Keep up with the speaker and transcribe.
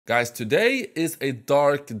Guys, today is a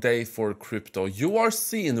dark day for crypto. You are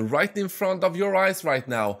seeing right in front of your eyes right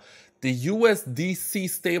now the USDC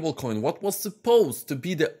stablecoin. What was supposed to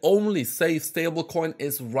be the only safe stablecoin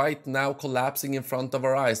is right now collapsing in front of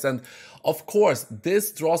our eyes. And of course,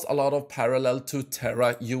 this draws a lot of parallel to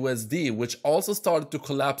Terra USD, which also started to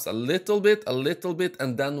collapse a little bit,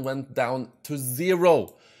 and then went down to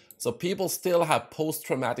zero. So people still have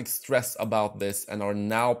post-traumatic stress about this and are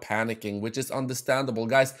now panicking, which is understandable.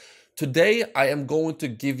 Guys, today I am going to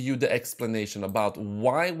give you the explanation about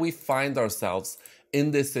why we find ourselves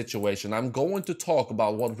in this situation. I'm going to talk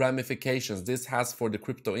about what ramifications this has for the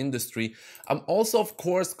crypto industry. I'm also, of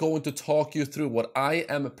course, going to talk you through what I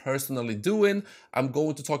am personally doing. I'm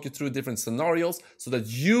going to talk you through different scenarios so that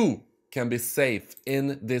you can be safe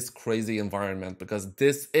in this crazy environment, because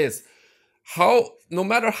this is no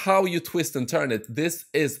matter how you twist and turn it, this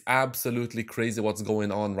is absolutely crazy what's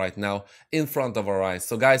going on right now in front of our eyes.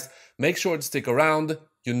 So guys, make sure to stick around.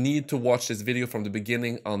 You need to watch this video from the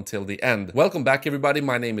beginning until the end. Welcome back, everybody.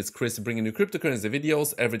 My name is Chris, bringing you cryptocurrency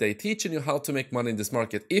videos every day, teaching you how to make money in this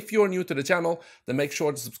market. If you're new to the channel, then make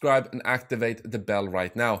sure to subscribe and activate the bell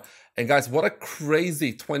right now. And guys, what a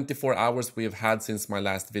crazy 24 hours we have had since my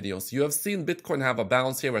last videos. You have seen Bitcoin have a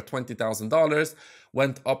bounce here at $20,000,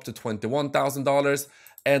 went up to $21,000.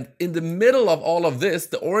 And in the middle of all of this,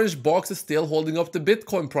 the orange box is still holding up the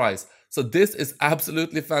Bitcoin price. So this is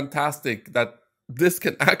absolutely fantastic that this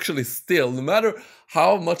can actually still, no matter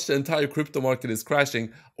how much the entire crypto market is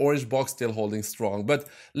crashing, orange box still holding strong. But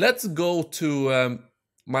let's go to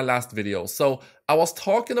my last video. So I was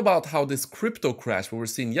talking about how this crypto crash we were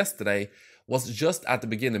seeing yesterday was just at the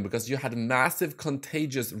beginning, because you had massive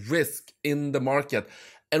contagious risk in the market.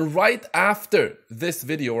 And right after this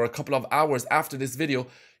video, or a couple of hours after this video,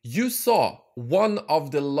 you saw one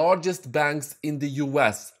of the largest banks in the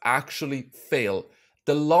US actually fail.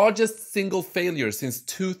 The largest single failure since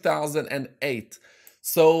 2008.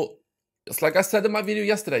 So, just like I said in my video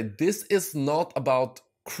yesterday, this is not about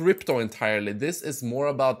crypto entirely. This is more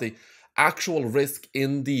about the actual risk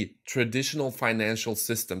in the traditional financial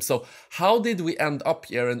system. So how did we end up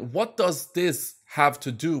here, and what does this have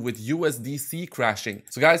to do with USDC crashing?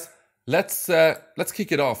 So guys, let's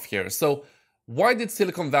kick it off here. So why did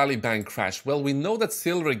Silicon Valley Bank crash? Well, we know that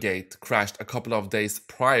Silvergate crashed a couple of days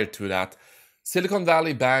prior to that. Silicon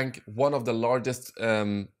Valley Bank, one of the largest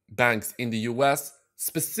banks in the US,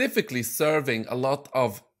 specifically serving a lot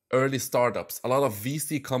of early startups. A lot of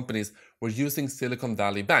VC companies were using Silicon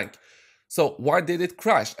Valley Bank. So why did it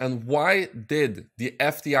crash? And why did the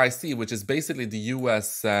FDIC, which is basically the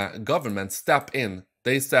US government, step in?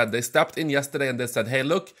 They stepped in yesterday and they said, hey,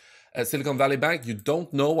 look, Silicon Valley Bank, you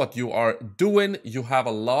don't know what you are doing. You have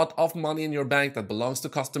a lot of money in your bank that belongs to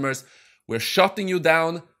customers. We're shutting you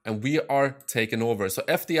down and we are taking over. So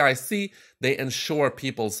FDIC, they insure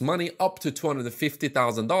people's money up to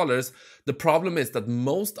 $250,000. The problem is that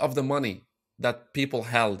most of the money that people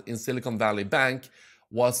held in Silicon Valley Bank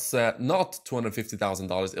was not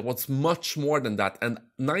 $250,000. It was much more than that. And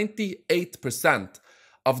 98%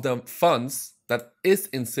 of the funds that is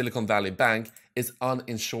in Silicon Valley Bank is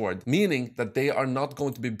uninsured, meaning that they are not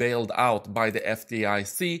going to be bailed out by the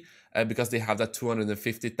FDIC because they have that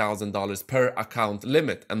 $250,000 per account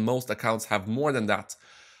limit, and most accounts have more than that.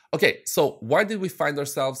 Okay, so why did we find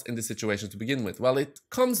ourselves in this situation to begin with? Well, it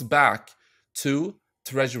comes back to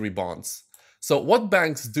treasury bonds. So what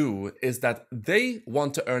banks do is that they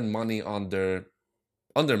want to earn money on their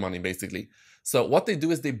money, basically. So what they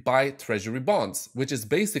do is they buy treasury bonds, which is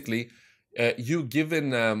basically you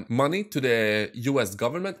giving money to the US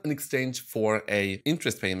government in exchange for a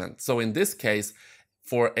interest payment. So in this case,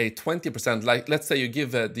 for a 20%, like let's say you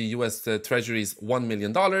give the US treasuries $1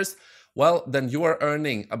 million, well, then you are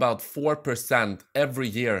earning about 4% every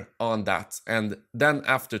year on that. And then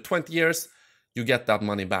after 20 years, you get that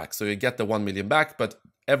money back. So you get the 1 million back, but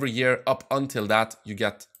every year up until that, you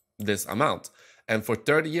get this amount. And for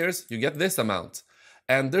 30 years, you get this amount.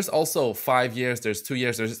 And there's also 5 years, there's 2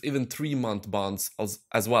 years, there's even 3-month bonds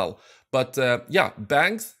as well. But yeah,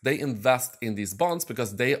 banks, they invest in these bonds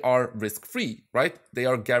because they are risk-free, right? They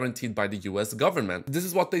are guaranteed by the US government. This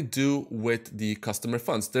is what they do with the customer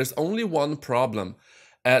funds. There's only one problem.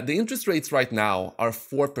 The interest rates right now are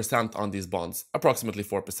 4% on these bonds, approximately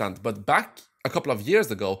 4%. But back a couple of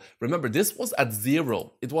years ago, remember, this was at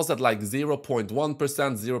zero. It was at like 0.1%,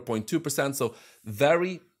 0.2%. So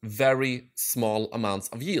very, very small amounts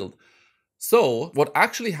of yield. So what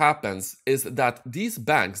actually happens is that these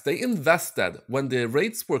banks, they invested, when the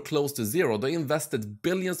rates were close to zero, they invested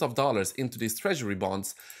billions of dollars into these treasury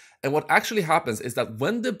bonds. And what actually happens is that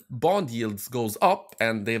when the bond yields goes up,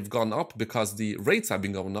 and they've gone up because the rates have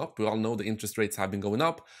been going up, we all know the interest rates have been going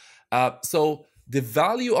up. So the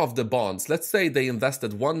value of the bonds, let's say they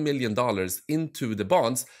invested $1 million into the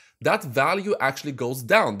bonds, that value actually goes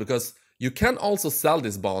down because you can also sell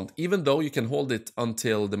this bond, even though you can hold it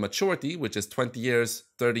until the maturity, which is 20 years,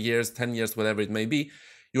 30 years, 10 years, whatever it may be.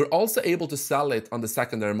 You're also able to sell it on the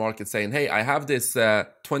secondary market saying, hey, I have this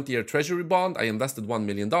 20-year treasury bond. I invested $1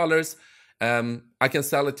 million. I can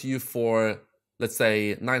sell it to you for, let's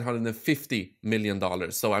say, $950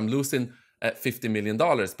 million. So I'm losing $50 million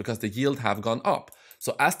because the yield have gone up.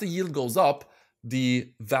 So as the yield goes up,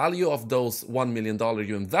 the value of those $1 million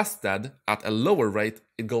you invested at a lower rate,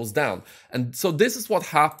 it goes down. And so this is what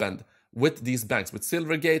happened with these banks, with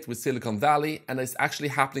Silvergate, with Silicon Valley, and it's actually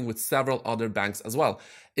happening with several other banks as well,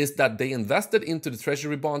 is that they invested into the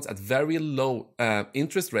treasury bonds at very low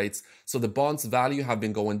interest rates. So the bonds value have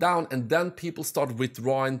been going down, and then people start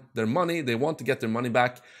withdrawing their money. They want to get their money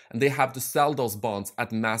back, and they have to sell those bonds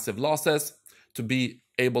at massive losses to be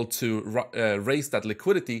able to raise that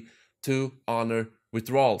liquidity to honor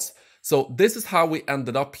withdrawals. So this is how we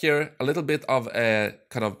ended up here. A little bit of a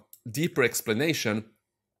kind of deeper explanation.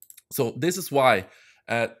 So this is why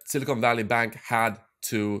Silicon Valley Bank had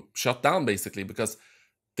to shut down, basically, because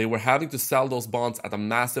they were having to sell those bonds at a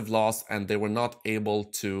massive loss, and they were not able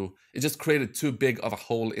to, it just created too big of a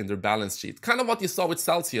hole in their balance sheet. Kind of what you saw with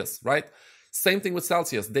Celsius, right? Same thing with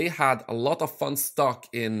Celsius. They had a lot of funds stuck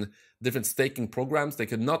in different staking programs. They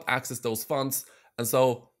could not access those funds, and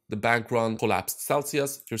so the bank run collapsed.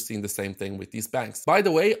 Celsius, you're seeing the same thing with these banks. By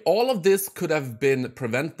the way, all of this could have been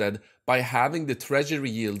prevented by having the treasury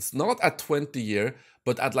yields not at 20-year,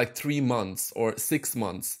 but at like 3 months or 6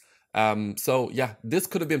 months. So yeah, this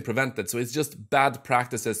could have been prevented. So it's just bad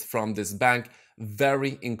practices from this bank.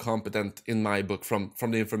 Very incompetent in my book from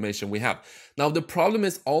the information we have. Now, the problem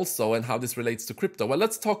is also, and how this relates to crypto. Well,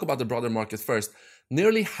 let's talk about the broader market first.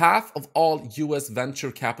 Nearly half of all US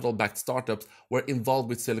venture capital-backed startups were involved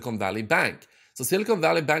with Silicon Valley Bank. So Silicon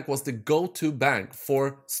Valley Bank was the go-to bank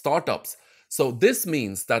for startups. So this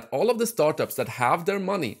means that all of the startups that have their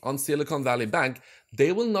money on Silicon Valley Bank,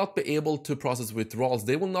 they will not be able to process withdrawals.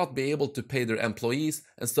 They will not be able to pay their employees,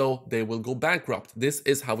 and so they will go bankrupt. This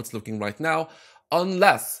is how it's looking right now,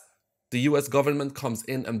 unless the US government comes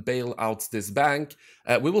in and bail out this bank.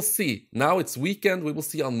 We will see. Now it's weekend. We will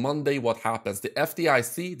see on Monday what happens. The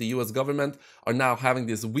FDIC, the US government, are now having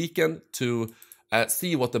this weekend to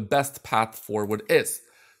see what the best path forward is.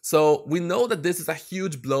 So we know that this is a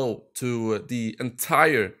huge blow to the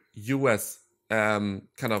entire US kind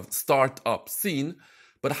of startup scene.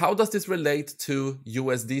 But how does this relate to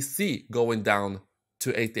USDC going down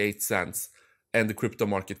to 88 cents and the crypto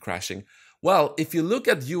market crashing? Well, if you look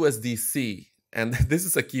at USDC, and this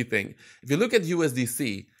is a key thing, if you look at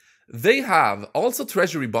USDC, they have also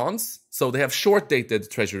treasury bonds. So they have short-dated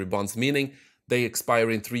treasury bonds, meaning they expire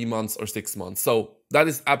in 3 months or 6 months. So that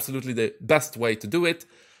is absolutely the best way to do it.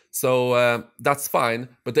 So that's fine.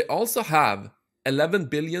 But they also have 11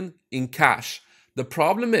 billion in cash. The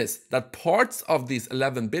problem is that parts of these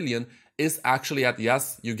 11 billion is actually at,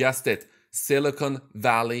 yes, you guessed it, Silicon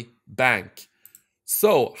Valley Bank.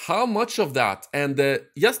 So how much of that? And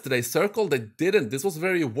yesterday, Circle, they didn't. This was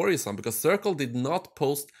very worrisome because Circle did not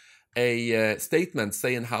post a statement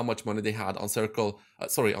saying how much money they had on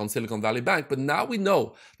on Silicon Valley Bank. But now we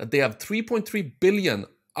know that they have 3.3 billion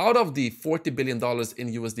out of the $40 billion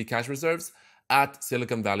in USD cash reserves at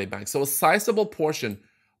Silicon Valley Bank. So a sizable portion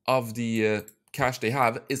of the cash they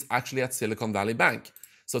have is actually at Silicon Valley Bank.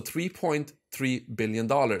 So $3.3 billion.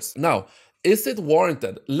 Now, is it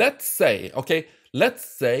warranted? Let's say, okay, let's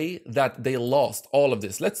say that they lost all of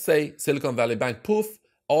this. Let's say Silicon Valley Bank, poof,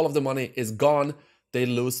 all of the money is gone. They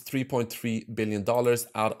lose $3.3 billion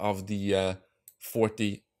out of the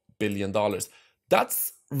 $40 billion.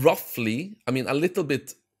 That's roughly, I mean, a little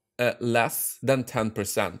bit less than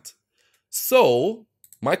 10%. So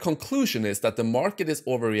my conclusion is that the market is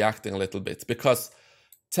overreacting a little bit because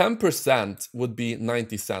 10% would be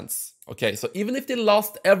 90 cents. Okay, so even if they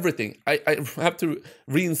lost everything, I have to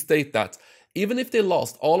reinstate that. Even if they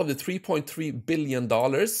lost all of the $3.3 billion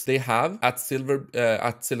they have at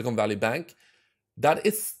Silicon Valley Bank, that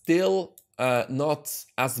is still not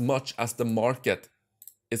as much as the market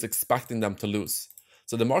is expecting them to lose.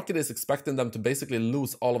 So the market is expecting them to basically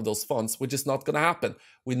lose all of those funds, which is not going to happen.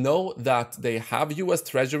 We know that they have US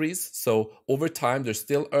treasuries, so over time they're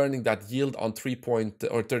still earning that yield on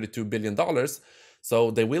 $32 billion.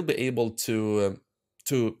 So they will be able to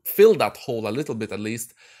fill that hole a little bit at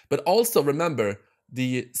least. But also remember,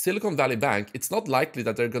 the Silicon Valley Bank, it's not likely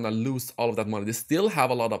that they're going to lose all of that money. They still have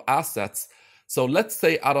a lot of assets. So let's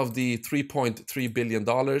say out of the $3.3 billion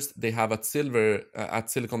they have at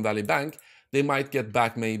Silicon Valley Bank, they might get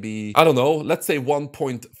back maybe, I don't know, let's say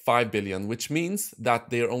 1.5 billion, which means that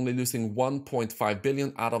they're only losing 1.5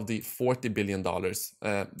 billion out of the $40 billion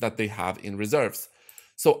that they have in reserves.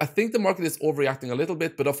 So I think the market is overreacting a little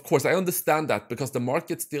bit, but of course I understand that because the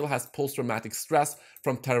market still has post-traumatic stress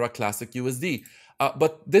from Terra Classic USD.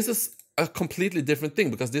 But this is a completely different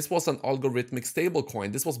thing because this was an algorithmic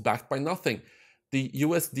stablecoin. This was backed by nothing. The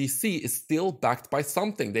USDC is still backed by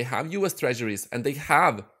something. They have US treasuries and they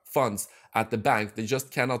have funds at the bank. They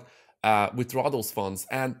just cannot withdraw those funds.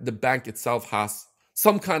 And the bank itself has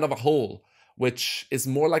some kind of a hole, which is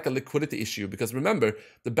more like a liquidity issue. Because remember,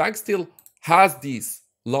 the bank still has these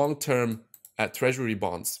long-term treasury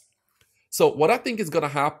bonds. So what I think is going to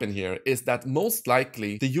happen here is that most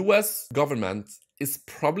likely the US government is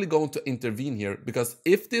probably going to intervene here, because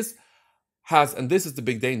if this has, and this is the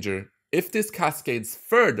big danger, if this cascades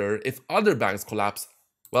further, if other banks collapse,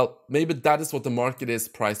 well, maybe that is what the market is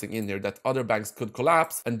pricing in here, that other banks could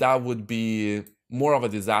collapse, and that would be more of a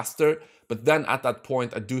disaster. But then at that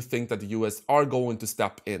point, I do think that the US are going to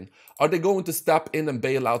step in. Are they going to step in and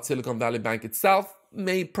bail out Silicon Valley Bank itself?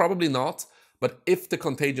 Probably not. But if the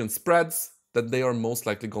contagion spreads, then they are most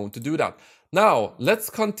likely going to do that. Now, let's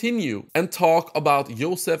continue and talk about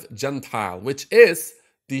Joseph Gentile, which is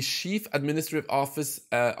the Chief Administrative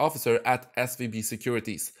Officer at SVB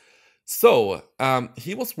Securities. So,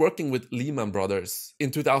 he was working with Lehman Brothers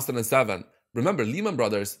in 2007. Remember, Lehman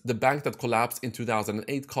Brothers, the bank that collapsed in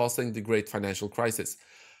 2008, causing the great financial crisis.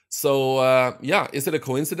 So, yeah, is it a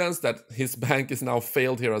coincidence that his bank is now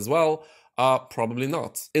failed here as well? Probably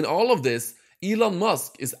not. In all of this, Elon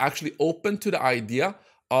Musk is actually open to the idea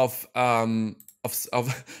of buying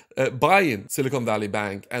Silicon Valley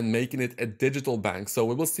Bank and making it a digital bank. So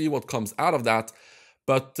we will see what comes out of that.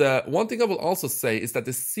 But one thing I will also say is that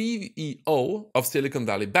the CEO of Silicon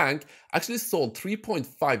Valley Bank actually sold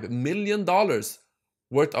 $3.5 million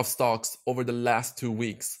worth of stocks over the last 2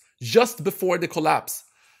 weeks, just before the collapse.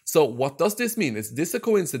 So what does this mean? Is this a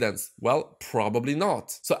coincidence? Well, probably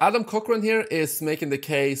not. So Adam Cochran here is making the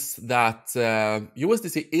case that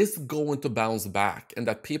USDC is going to bounce back and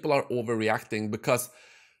that people are overreacting because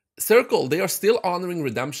Circle, they are still honoring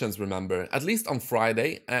redemptions, remember. At least on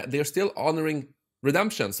Friday, they are still honoring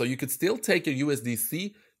redemption. So you could still take your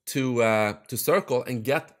USDC to Circle and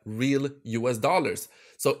get real US dollars.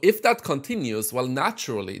 So if that continues, well,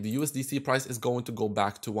 naturally, the USDC price is going to go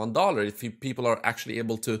back to $1 if people are actually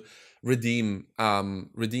able to redeem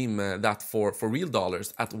that for real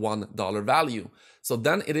dollars at $1 value. So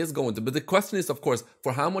then it is going to, but the question is, of course,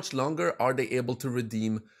 for how much longer are they able to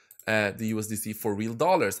redeem the USDC for real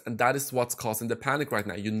dollars? And that is what's causing the panic right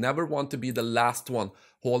now. You never want to be the last one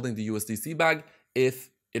holding the USDC bag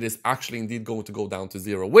if it is actually indeed going to go down to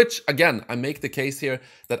zero, which again, I make the case here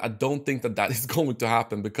that I don't think that is going to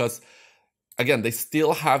happen because again, they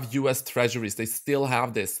still have US treasuries, they still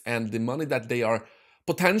have this, and the money that they are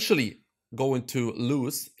potentially going to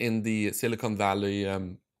lose in the Silicon Valley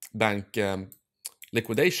Bank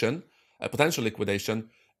liquidation, potential liquidation,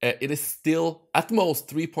 it is still at most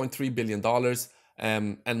 $3.3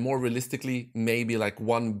 billion and more realistically, maybe like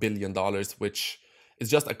 $1 billion, which is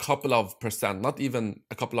just a couple of percent, not even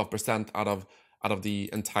a couple of percent out of the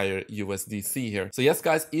entire USDC here. So yes,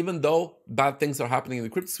 guys, even though bad things are happening in the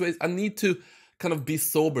crypto space, I need to kind of be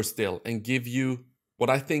sober still and give you what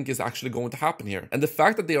I think is actually going to happen here. And the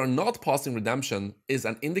fact that they are not pausing redemption is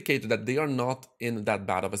an indicator that they are not in that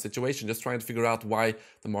bad of a situation, just trying to figure out why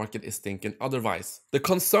the market is thinking otherwise. The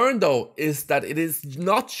concern though is that it is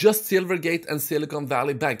not just Silvergate and Silicon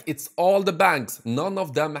Valley Bank, it's all the banks. None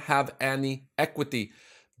of them have any equity.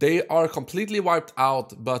 They are completely wiped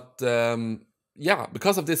out, but yeah,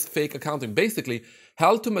 because of this fake accounting, basically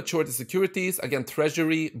held to maturity securities, again,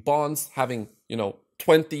 treasury bonds having,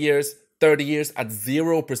 20 years, 30 years at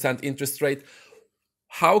 0% interest rate.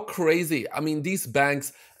 How crazy. I mean, these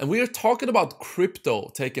banks, and we are talking about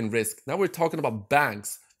crypto taking risk. Now we're talking about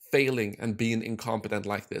banks failing and being incompetent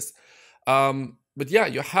like this. But yeah,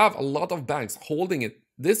 you have a lot of banks holding it.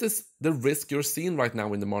 This is the risk you're seeing right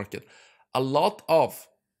now in the market. A lot of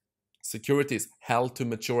securities held to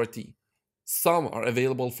maturity. Some are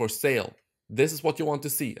available for sale. This is what you want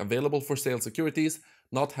to see. Available for sale securities,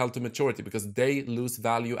 not held to maturity, because they lose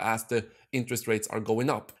value as the interest rates are going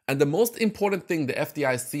up. And the most important thing the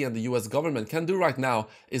FDIC and the US government can do right now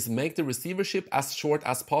is make the receivership as short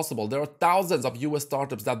as possible. There are thousands of US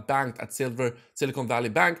startups that banked at Silicon Valley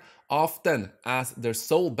Bank, often as their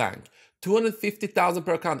sole bank. $250,000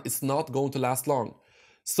 per account is not going to last long.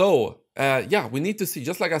 So yeah, we need to see,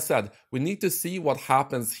 just like I said, we need to see what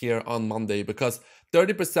happens here on Monday, because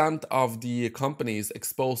 30% of the companies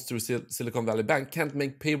exposed to Silicon Valley Bank can't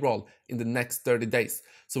make payroll in the next 30 days.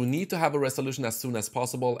 So we need to have a resolution as soon as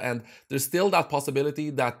possible. And there's still that possibility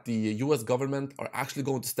that the US government are actually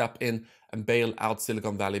going to step in and bail out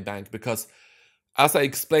Silicon Valley Bank, because as I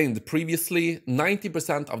explained previously,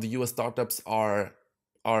 90% of the US startups are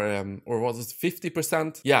or was it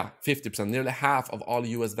 50%? Yeah, 50%. Nearly half of all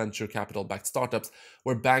US venture capital backed startups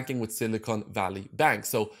were banking with Silicon Valley Bank.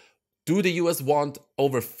 So do the US want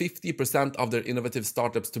over 50% of their innovative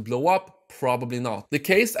startups to blow up? Probably not. The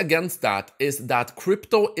case against that is that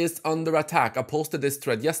crypto is under attack. I posted this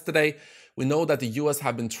thread yesterday. We know that the US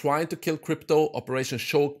have been trying to kill crypto, Operation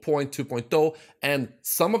Choke Point 2.0, and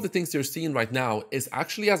some of the things you're seeing right now is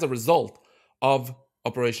actually as a result of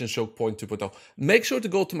Operation Choke Point 2.0. Make sure to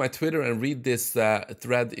go to my Twitter and read this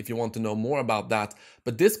thread if you want to know more about that.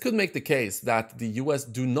 But this could make the case that the US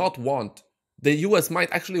do not want, the US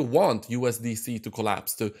might actually want USDC to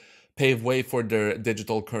collapse, to pave way for their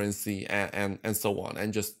digital currency and so on,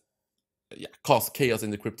 and just cause chaos in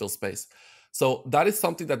the crypto space. So that is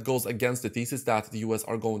something that goes against the thesis that the US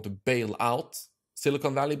are going to bail out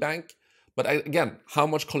Silicon Valley Bank. But again, how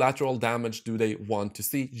much collateral damage do they want to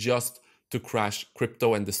see just to crash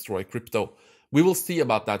crypto and destroy crypto? We will see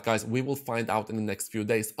about that, guys. We will find out in the next few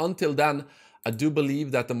days. Until then, I do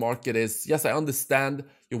believe that the market is, yes, I understand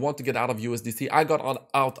you want to get out of USDC. I got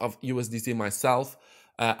out of USDC myself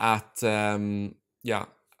at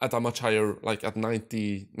a much higher, like at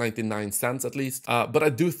 99 cents at least. But I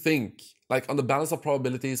do think, like on the balance of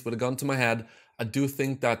probabilities with a gun to my head, I do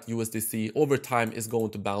think that USDC over time is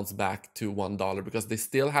going to bounce back to $1 because they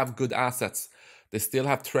still have good assets. They still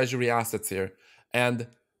have treasury assets here. And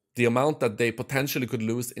the amount that they potentially could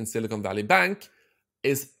lose in Silicon Valley Bank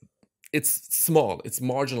it's small, it's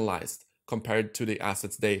marginalized compared to the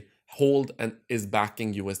assets they hold and is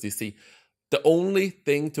backing USDC. The only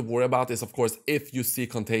thing to worry about is, of course, if you see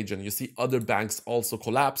contagion, you see other banks also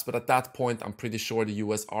collapse, but at that point, I'm pretty sure the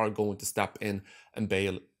US are going to step in and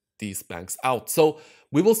bail these banks out. So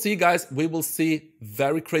we will see, guys. We will see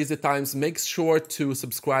very crazy times. Make sure to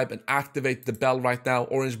subscribe and activate the bell right now.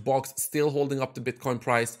 Orange box still holding up the Bitcoin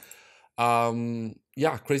price.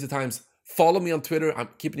 Yeah, crazy times. Follow me on Twitter. I'm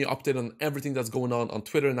keeping you updated on everything that's going on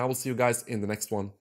Twitter, and I will see you guys in the next one.